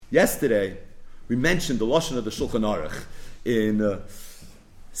Yesterday, we mentioned the Lashon of the Shulchan Aruch in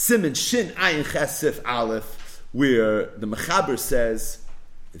Siman Shin Ayin Chesif Aleph, where the Mechaber says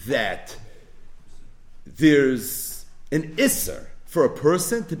that there's an Isser for a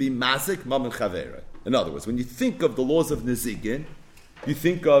person to be Mazik Mammon Chavera. In other words, when you think of the laws of Nezikin, you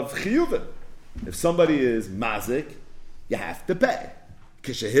think of Chiyuvin. If somebody is Mazik, you have to pay.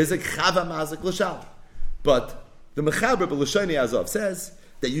 Kishehizik Chava Mazik L'Shal. But the Mechaber B'Lashoni Azov says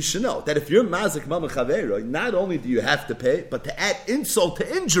that you should know that if you're Mazik Mammon Chavera, not only do you have to pay, but to add insult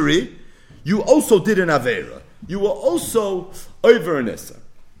to injury, you also did an Avera. You were also over an Isser.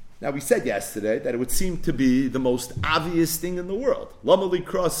 Now, we said yesterday that it would seem to be the most obvious thing in the world. Lamali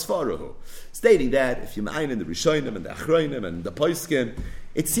Kras Sfarahu. Stating that if you mine in the Rishonim and the Achronim and the Poiskim,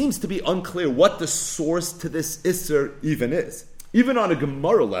 it seems to be unclear what the source to this Isser even is. Even on a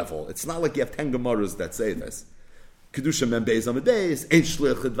Gemara level, it's not like you have 10 Gemaras that say this. Kedusha Membeis Amadeis, Ein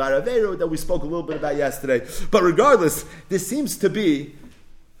Shlich Dvar Aveiro, that we spoke a little bit about yesterday. But regardless, there seems to be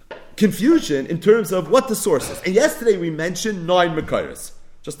confusion in terms of what the source is. And yesterday we mentioned 9 Mekayros.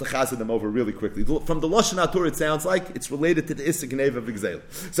 Just to chazir them over really quickly. From the Lashon HaTorah, it sounds like it's related to the Isser Gneva of Gzeil.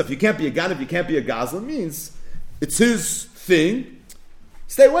 So if you can't be a Ganav, you can't be a Gazlan, means it's his thing,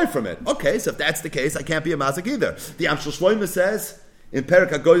 stay away from it. Okay, so if that's the case, I can't be a Mazik either. The Amshel Shloimeh says, in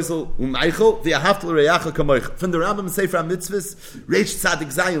Perek HaGoizel U'Meichel, the Ahavtel Reyacha Kamoich. From the Rambam Sefer HaMitzvahs, Reish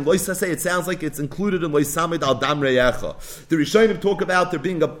Tzadik Zayin Loisase, it sounds like it's included in Loisamid Al Dam Reyacha. The Rishonim talk about there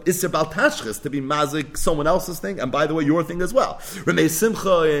being a Isser Bal Tashchis to be Mazik someone else's thing, and by the way, your thing as well. Remei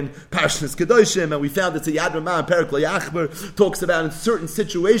Simcha in Parshas Kedoshim, and we found it's a Yad Ramah in Perek Loyachber, talks about in certain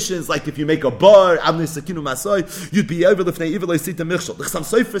situations, like if you make a bar, Avnei Sakinu Masoy, you'd be over Lefnei Iver Leisita Michshel. The Chassam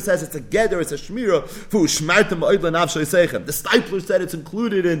Sofer says it's a Geder, it's a Shmira, Fu Shmartem Ma'od L'Nav Shoyseichem. The Stipler said it's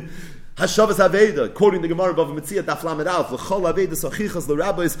included in Hashavas Aveda, quoting the Gemara Bava Metzia Daf Lamed Alf, L'chol Aveda Sachichas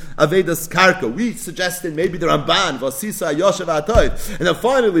L'Rabbis Avedas Karka. We suggested maybe the Ramban Vasisa Yoshev Atoid, and then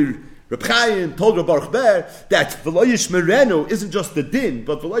finally Reb Chaim told Reb Baruch Ber that V'lo Yishmerenu isn't just the din,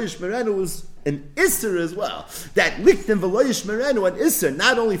 but V'lo Yishmerenu is an Isser as well. That Lichten V'lo Yishmerenu an Isser,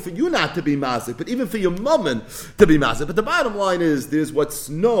 not only for you not to be Mazik, but even for your mammon to be Mazik. But the bottom line is there's what's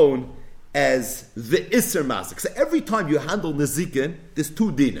known as the Isser Mazik. So every time you handle Nezikin, there's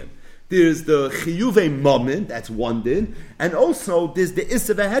 2 dinim. There's the Chiyuve Mammon, that's 1 din, and also there's the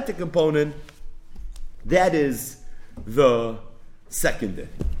Isser V'hetek component, that is the 2nd din.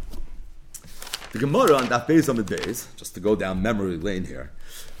 The Gemara on Daf Beis Amud Beis, just to go down memory lane here,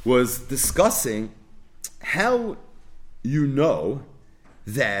 was discussing how you know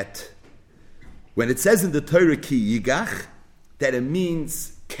that when it says in the Torah Ki Yigach, that it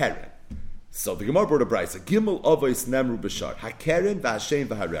means Keren. So the Gemara brought a brayso. Gimel avos nemru b'shar hakeren v'hashem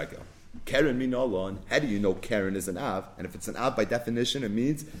v'haregel. Keren min alon. How do you know Keren is an av? And if it's an av, by definition, it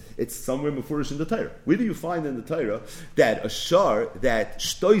means it's somewhere mefurish in the Torah. Where do you find in the Torah that a shar that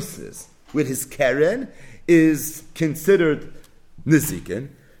shtoises with his Keren is considered nizikin?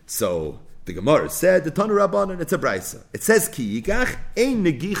 So the Gemara said the Tanu Rabbanan, it's a brayso. It says ki yigach ein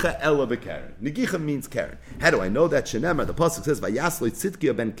negicha ela b'Keren. Negicha means Keren. How do I know that? Shenemar, the pasuk says vayaslo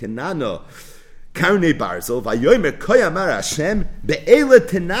tzidkiya ben Kenana karnei barzel vayomer koyamar Hashem be'ela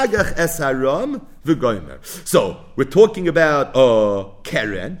tenagach es haram v'goymer. So we're talking about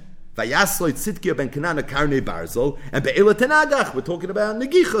Keren. Vayaslo tzidkiya ben Kenana karnei barzel, and be'ela tenagach we're talking about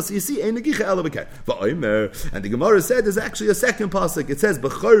negicha. So you see, ein negicha ela b'Keren. Va'omer, and the Gemara said there's actually a second pasuk. It says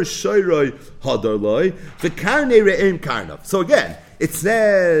b'chor shoyroi hadarloi v'karnei re'im karnav. So again, it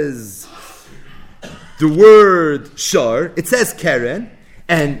says the word shar. It says Keren.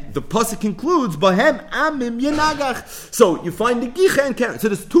 And the pasuk concludes, "Bahem amim yenagach." So you find negicha and Keren. So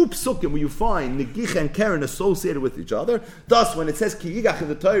there's 2 psukim where you find negicha and Keren associated with each other. Thus, when it says ki yigach in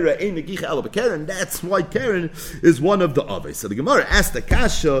the Torah, ein negicha ela b'Keren, that's why Keren is one of the aves. So the Gemara asked the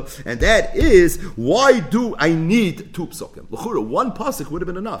kasha, and that is, why do I need 2 psukim? L'chura, 1 pasuk would have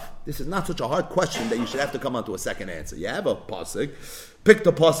been enough. This is not such a hard question that you should have to come on to a second answer. You have a pasuk. Pick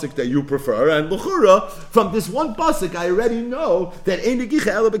the pasuk that you prefer, and l'chura, from this 1 pasuk, I already know that ein negicha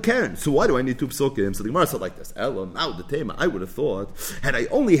ela b'Keren. So why do I need 2 psukim? So the Gemara said like this: Ela, now the tema. I would have thought, had I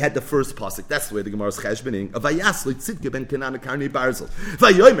only had the first pasuk, that's the way the Gemara is cheshbening. Vayaslo tzidkiya ben Kenana karnei barzel.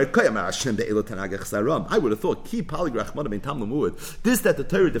 Vayomer koyamar Hashem be'ela tenagach saram. I would have thought ki paligrach mana ben tam l'muad. This that the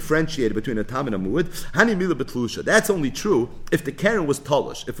Torah differentiated between a tam and a muad. Hani mila betlusha. That's only true if the Keren was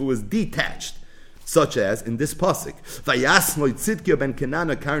talish, if it was detached. Such as in this pasuk, Vayaslo tzidkiya ben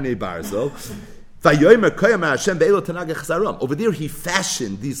Kenana karnei barzel, vayomer koyamar Hashem be'elo tenagach chasaram. Over there, he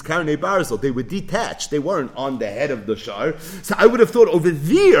fashioned these karnei barzel. They were detached; they weren't on the head of the shar. So I would have thought over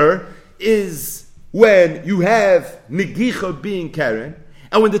there is when you have negicha being Keren,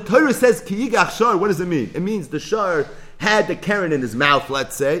 And when the Torah says ki yigach shar, what does it mean? It means the shar had the keren in his mouth,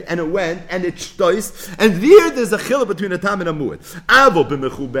 let's say, and it went, and it shtois, and there's a chiluk between a tam and a muad. Avo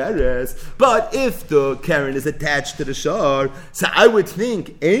b'mechuberes, but if the keren is attached to the shar, so I would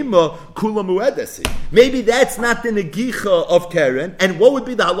think, ema kula muedesi. Maybe that's not the negicha of keren, and what would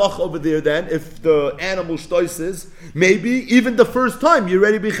be the halach over there then, if the animal shtoises? Maybe even the first time, you're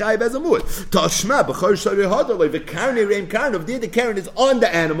ready to be chayiv as a muad. Tashma, b'char shari hadalei, the keren reim keren, of the keren is on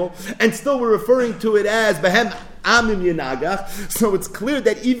the animal, and still we're referring to it as behem Amim Yenagach. So it's clear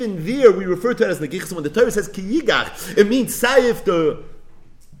that even there we refer to it as Nagich. So when the Torah says Ki Yigach, it means say if the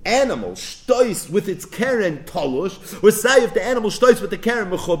animal shtois with its keren tolush, or say if the animal shtois with the keren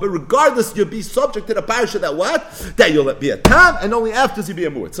mechuber, regardless you'll be subject to the parasha that what? That you'll be a tam, and only after you'll be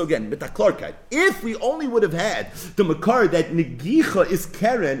a mu'at. So again, mitaklarkai. If we only would have had the makar that negicha is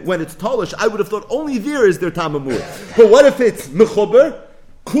keren when it's tolush, I would have thought only there is their tam and mu'at. But what if it's mechuber?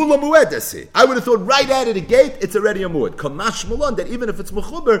 Kula muedesi. I would have thought right out of the gate, it's already a muad. Kamash malon, that even if it's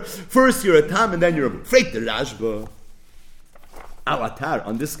mechuber, first you're a tam and then you're a muad. Freit the Rashba. Alatar,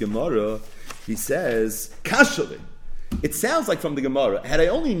 on this Gemara, he says, Kashali. It sounds like from the Gemara, had I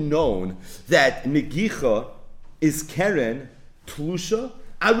only known that negicha is keren tlusha,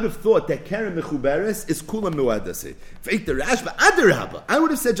 I would have thought that keren mechuberes is kula muedesi. Freit the Rashba, adarabba. I would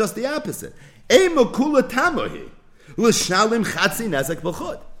have said just the opposite. Ema kula tamohi. If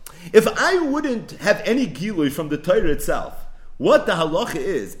I wouldn't have any gilui from the Torah itself, what the halacha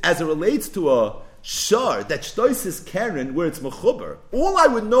is, as it relates to a shar that shtois is keren where it's mechuber, all I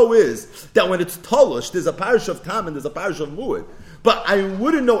would know is that when it's tolush, there's a parish of tam and there's a parish of muad. But I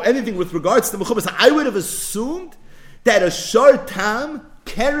wouldn't know anything with regards to mechuber. So I would have assumed that a shar tam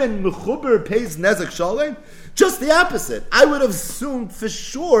keren mechuber pays nezek shalem. Just the opposite. I would have assumed for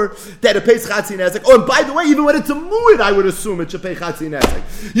sure that it pays chatzi nezek. Oh, and by the way, even when it's a muad, I would assume it should pay chatzi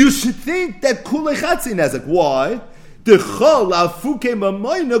nezek. You should think that kule chatzi nezek. Why?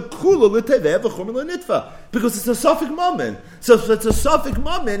 Because it's a suffix moment. So if it's a suffix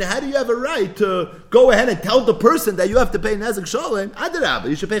moment, how do you have a right to go ahead and tell the person that you have to pay nezek shalem? Adarabah,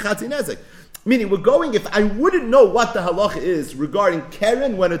 you should pay chatzi nezek. Meaning, we're going, if I wouldn't know what the halacha is regarding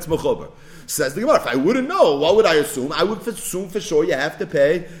keren when it's mechuber. Says the Gemara, if I wouldn't know, what would I assume? I would assume for sure you have to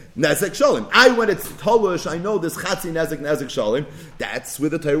pay nezek shalom. When it's tolush, I know this chatzi nezek shalom. That's where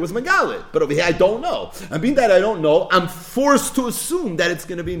the Torah was megalit. But over here, I don't know. And being that I don't know, I'm forced to assume that it's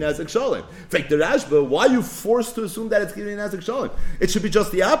going to be nezek shalom. In fact, the Rashba, why are you forced to assume that it's going to be nezek shalom? It should be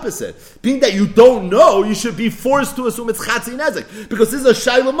just the opposite. Being that you don't know, you should be forced to assume it's chatzi nezek. Because this is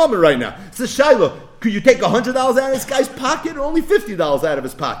a shayla moment right now. It's a shayla. Could you take $100 out of this guy's pocket, or only $50 out of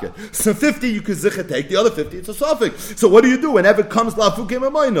his pocket? So 50 you could zicha take, the other 50 it's a suffix. So what do you do whenever it comes lafukim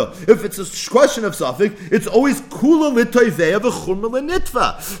amayna? If it's a question of suffix, it's always kula litoiveya v'chumra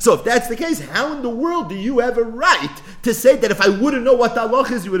l'nitva. So if that's the case, how in the world do you have a right to say that if I wouldn't know what the halach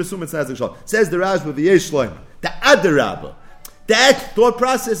is, you would assume it's nazik shalom? Says the Rashba v'yesh loim, the adarabba. That thought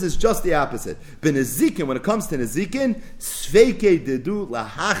process is just the opposite. Ben nezikin, when it comes to nezikin, sveike dedu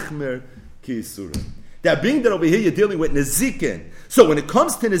lahachmer. That being that over here you're dealing with nezikin. So when it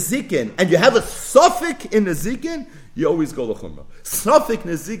comes to nezikin and you have a suffix in nezikin, you always go l'chumrah. Suffix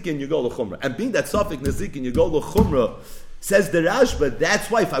nezikin, you go l'chumrah. And being that suffix nezikin, you go l'chumrah, says the Rashba,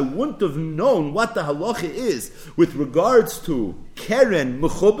 that's why if I wouldn't have known what the halacha is with regards to keren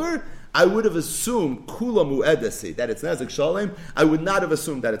mechuber, I would have assumed kula mu'edasi, that it's nezek shalem. I would not have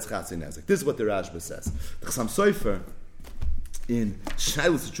assumed that it's chatzi nezek. This is what the Rashba says. The Chassam Sofer, in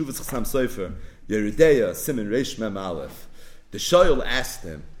Shailas Teshuvas Chassam Sofer, Yeridea Siman Reish Mem Aleph, the Shoyal asked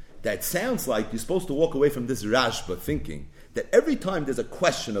him that it sounds like you're supposed to walk away from this Rashba thinking that every time there's a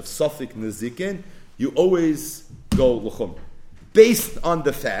question of suffix nezikin, you always go l'chum, based on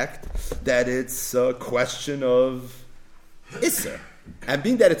the fact that it's a question of Isser. And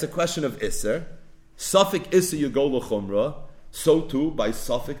being that it's a question of Isser, suffix Isser you go l'chumra, so too by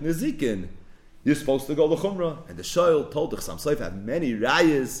suffix nezikin you're supposed to go l'chumra. And the Shoyal told the Chassam Sofer have many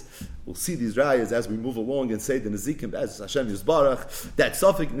rayas. We'll see these rayas as we move along and say the nezikin, as Hashem Yisbarach, that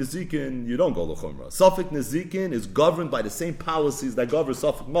suffix nezikin, you don't go l'chumra. Suffix nezikin is governed by the same policies that govern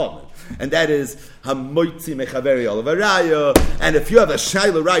suffix moment. And that is, hamoitzi mechaveri olav raya. And if you have a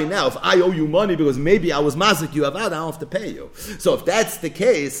shayla right now, if I owe you money because maybe I was mazik, you have I don't have to pay you. So if that's the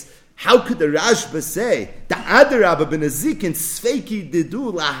case, how could the Rashba say the adarabba b'nezikin sveiki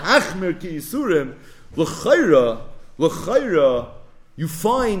didu lahachmer ki yisurim l'chayra? You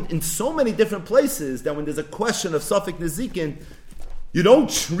find in so many different places that when there's a question of suffix nezikin, you don't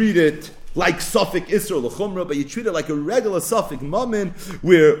treat it like Safek Isser l'chumra, but you treat it like a regular Safek Mammon,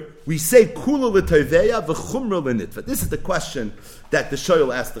 where we say Kula l'toiveya v'chumra l'nitva. This is the question that the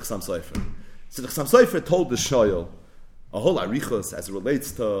Shoyal asked the Chassam Sofer. So the Chassam Sofer told the Shoyal a whole arichos as it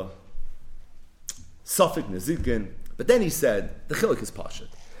relates to Safek Nezikin, but then he said the chiluk is pashut.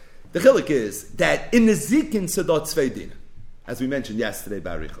 The chiluk is that in Nezikin sedot tzveidin, as we mentioned yesterday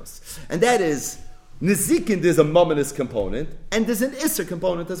by arichos, and that is Nezikin, there's a mominous component and there's an Isser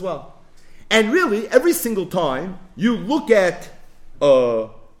component as well. And really, every single time you look at a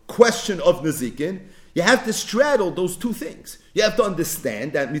question of Nezikin, you have to straddle those two things. You have to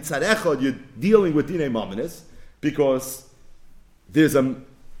understand that mitzad echad you're dealing with dinei mominous because there's a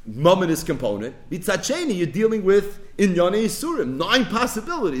mominous component. Mitzad sheni you're dealing with inyane isurim, 9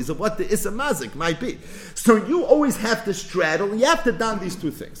 possibilities of what the Issa Mazik might be. So you always have to straddle. You have to don these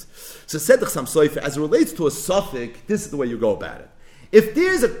two things. So said the Chassam Sofer, as it relates to a suffix, this is the way you go about it. If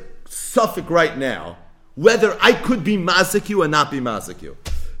there's a suffix right now, whether I could be mazik you or not be mazik you.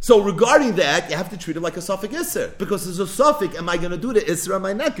 So regarding that, you have to treat it like a suffix isser. Because there's a suffix, am I going to do the isser or am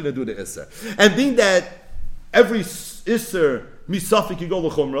I not going to do the isser? And being that every isser, misafik, you go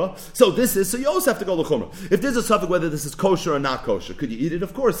l'chumrah. So this is, so you also have to go l'chumrah. If there's a suffix, whether this is kosher or not kosher, could you eat it?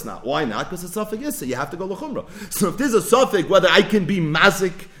 Of course not. Why not? Because it's a suffix isser. You have to go l'chumrah. So if there's a suffix, whether I can be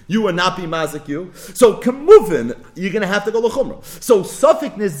mazik you or not be mazik you, so kamuvin, you're going to have to go l'chumrah. So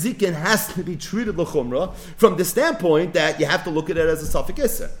suffix nezikin has to be treated l'chumrah from the standpoint that you have to look at it as a suffix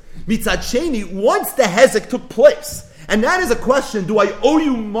isser. Mitzad sheni, once the hezek took place, and that is a question, do I owe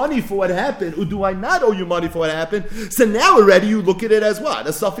you money for what happened, or do I not owe you money for what happened? So now already you look at it as what?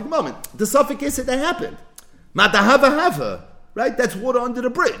 A suffix moment. The suffix is that happened. Matahava, right? That's water under the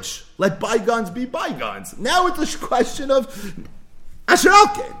bridge. Let bygones be bygones. Now it's a question of Asher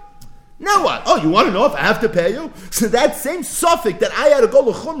Alkein. Now what? Oh, you want to know if I have to pay you? So that same suffix that I had to go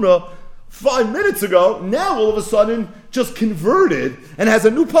l'chumrah 5 minutes ago, now all of a sudden just converted and has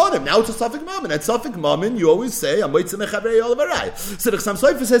a new poem. Now it's a suffix mammon. At suffix mammon, you always say, so the Chassam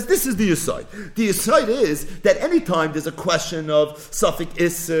Sofer says, this is the Yesod. The Yesod is that anytime there's a question of suffix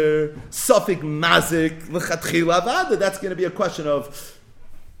isser, suffix mazik, l'chatchila avada, that's going to be a question of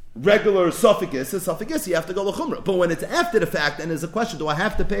regular suffix isser, you have to go l'chumrah. But when it's after the fact and there's a question, do I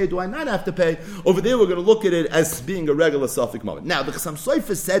have to pay, do I not have to pay? Over there we're going to look at it as being a regular suffix mammon. Now the Chassam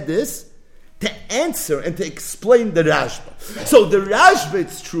Sofer said this to answer and to explain the Rashba. So the Rashba,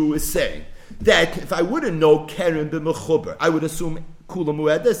 it's true, is saying that if I wouldn't know Keren b'mechuber, I would assume Kula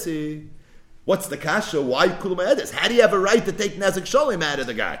Mu'edesi. What's the kasha? Why Kula Mu'edes? How do you have a right to take Nezek Shalom out of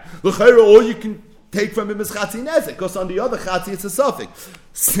the guy? L'chayra, all you can take from him is Chatzi Nezek, because on the other Chatzi it's a suffix.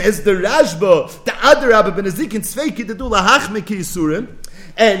 Says the Rashba, the other Rabbi ben Ezekin Tzveiki the Dula Hachmeki Yisurim.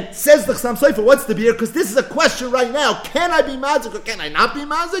 And says the Chassam Sofer, what's the beer? Because this is a question right now. Can I be mazik or can I not be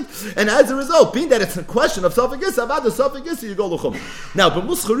mazik? And as a result, being that it's a question of suffix, about the suffix, you go l'chum. Now, but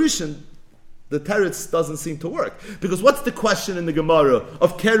Muscharishan, the teretz doesn't seem to work. Because what's the question in the Gemara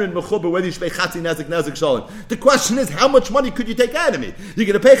of Keren Mechuber, whether you should pay Chatzi Nezik Shalom? The question is, how much money could you take out of me? You're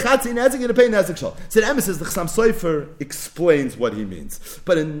going to pay Chatzi Nezik, you're going to pay Nezik Shalom. So the Emes says, the Chassam Sofer explains what he means.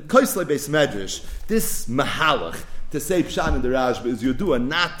 But in Koslei Beis Medrash, this Mahalach, to say Pshan in the Rashba is Yudua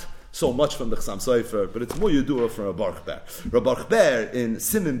not so much from the Chassam Sofer, but it's more Yudua from Rabbi Ber. Rabbi Ber in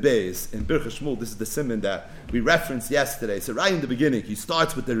Siman Beis, in Birchas Shmuel, this is the Siman that we referenced yesterday. So right in the beginning, he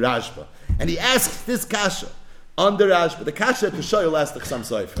starts with the Rashba, and he asks this kasha on the Rashba. The kasha at the Shoyal asks the Chassam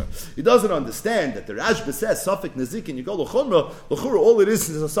Sofer. He doesn't understand that the Rashba says Safik Nezik, and you go l'chumrah. L'chumrah, all it is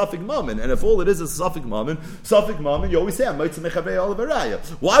a Safik Mammon, and if all it is a Safik Mammon, you always say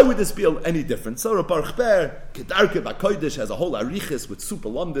why would this be any different? So Rabbi Ber Kedarke Bakodesh has a whole arichis with super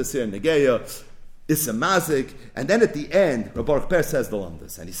lumdis here in Negeya. It's a mazik, and then at the end, Rabbi Ber says the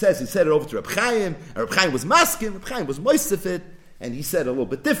lumdis, and he said it over to Reb Chaim, and Reb Chaim was maskim, Reb Chaim was moistifit, and he said a little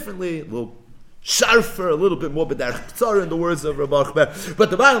bit differently, a little sharper, a little bit more b'derech k'tzara in the words of Rabbi Ber.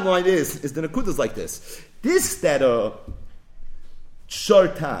 But the bottom line is the nakuda is like this: this that a shor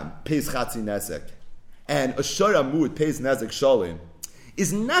tam pays chatzi nezek, and a shor amud pays nezek shalim,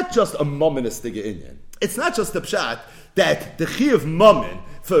 is not just a moministic inyan. It's not just the pshat that the chiyuv momin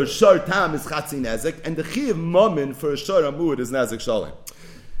for a shor tam is chatzi nezek, and the chiyuv momin for a shor amud is nezek shalim.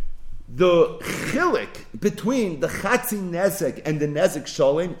 The chilik between the chatzi nezek and the nezek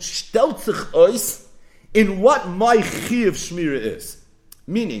shalim stellt sich ois in what my chiyuv shmira is.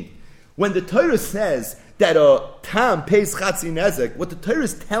 Meaning, when the Torah says that a tam pays chatzi nezek, what the Torah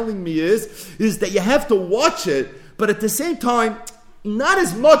is telling me is that you have to watch it, but at the same time, not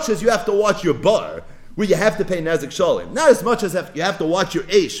as much as you have to watch your bar, where you have to pay Nezek Shalim. Not as much as you have to watch your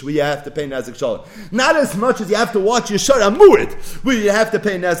Eish, where you have to pay Nezek Shalim. Not as much as you have to watch your Shor Amurit, where you have to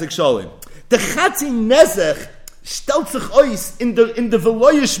pay Nezek Shalim. The Chatzi Nezech stellt sich aus in the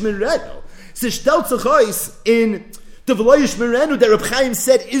Veloyish Merenu. So stellt sich aus in the Veloyish Merenu that Reb Chaim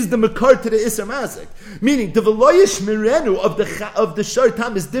said is the Makar to the Isser Mazik. Meaning, the Veloyish Merenu of the Shar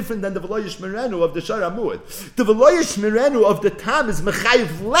Tam is different than the Veloyish Merenu of the Shar Amud. The Veloyish Merenu of the Tam is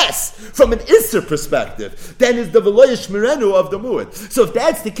Mechayiv less from an Isser perspective than is the Veloyish Merenu of the Muad. So if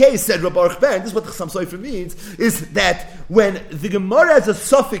that's the case, said Rabbi Baruch Ben, this is what the Chassam Sofer means, is that when the Gemara has a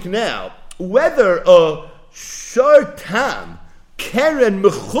suffix now, whether a Shar Tam Keren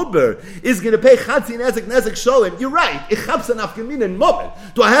Mechuber is going to pay Chatzi Nezek Sholem. You're right. Ichabsa nafkamin and moment.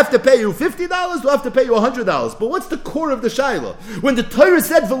 Do I have to pay you $50? Do I have to pay you $100? But what's the core of the Shiloh? When the Torah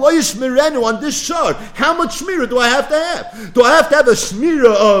said V'loyish Mirenu on this shar, how much Shmira do I have to have? Do I have to have a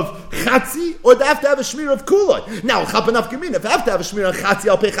Shmira of Chatzi or do I have to have a Shmira of Kuloi? Now, Chapa nafkamin. If I have to have a Shmira of Chatzi,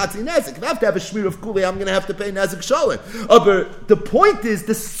 I'll pay Chatzi Nezek. If I have to have a Shmira of Kuloi, I'm going to have to pay Nezek Sholem. But the point is,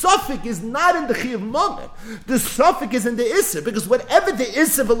 the suffix is not in the Chi of Moment. The suffix is in the Isser, because whatever the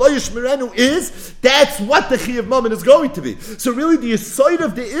Isser V'loyish Mirenu is, that's what the Chi of Moment is going to be. So really the side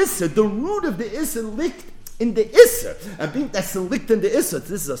of the Isser, the root of the Isser licked in the Isser. And being that's licked in the Isser,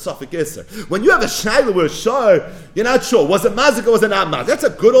 this is a suffix Isser. When you have a Shaila with a Shar, you're not sure, was it Mazik or was it not Mazik? That's a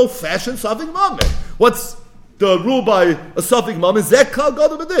good old-fashioned suffix Moment. What's the rule by a suffix moment? Zekal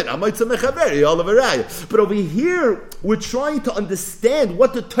gadol b'din. Amaitza mechaveri olavaraya. But over here, we're trying to understand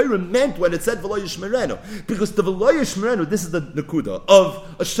what the Torah meant when it said v'lo yishmerenu, because the v'lo yishmerenu, this is the nakuda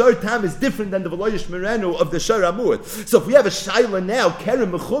of a shar tam is different than the v'lo yishmerenu of the shar amud. So if we have a shaila now,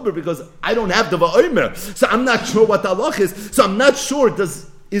 keren mechuber, because I don't have the va'omer, so I'm not sure what the halach is. So I'm not sure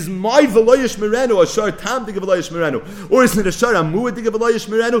is my V'loyish Mirenu a Shar Tam to give V'loyish Mirenu? Or is it a Shar Amud to give V'loyish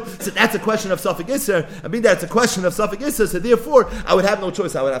Mirenu? So that's a question of Safek Isser. I mean, that's a question of Safek Isser. So therefore, I would have no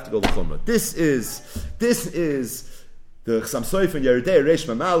choice. I would have to go L'chumrah. This is the Chassam Sofer and Yeridei Reish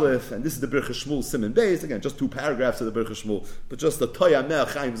Mem Aleph, and this is the Birchas Shmuel Siman Beis. Again, just 2 paragraphs of the Birchas Shmuel, but just the Toya Meh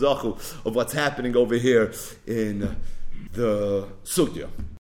Chaim Zachu of what's happening over here in the Sugya.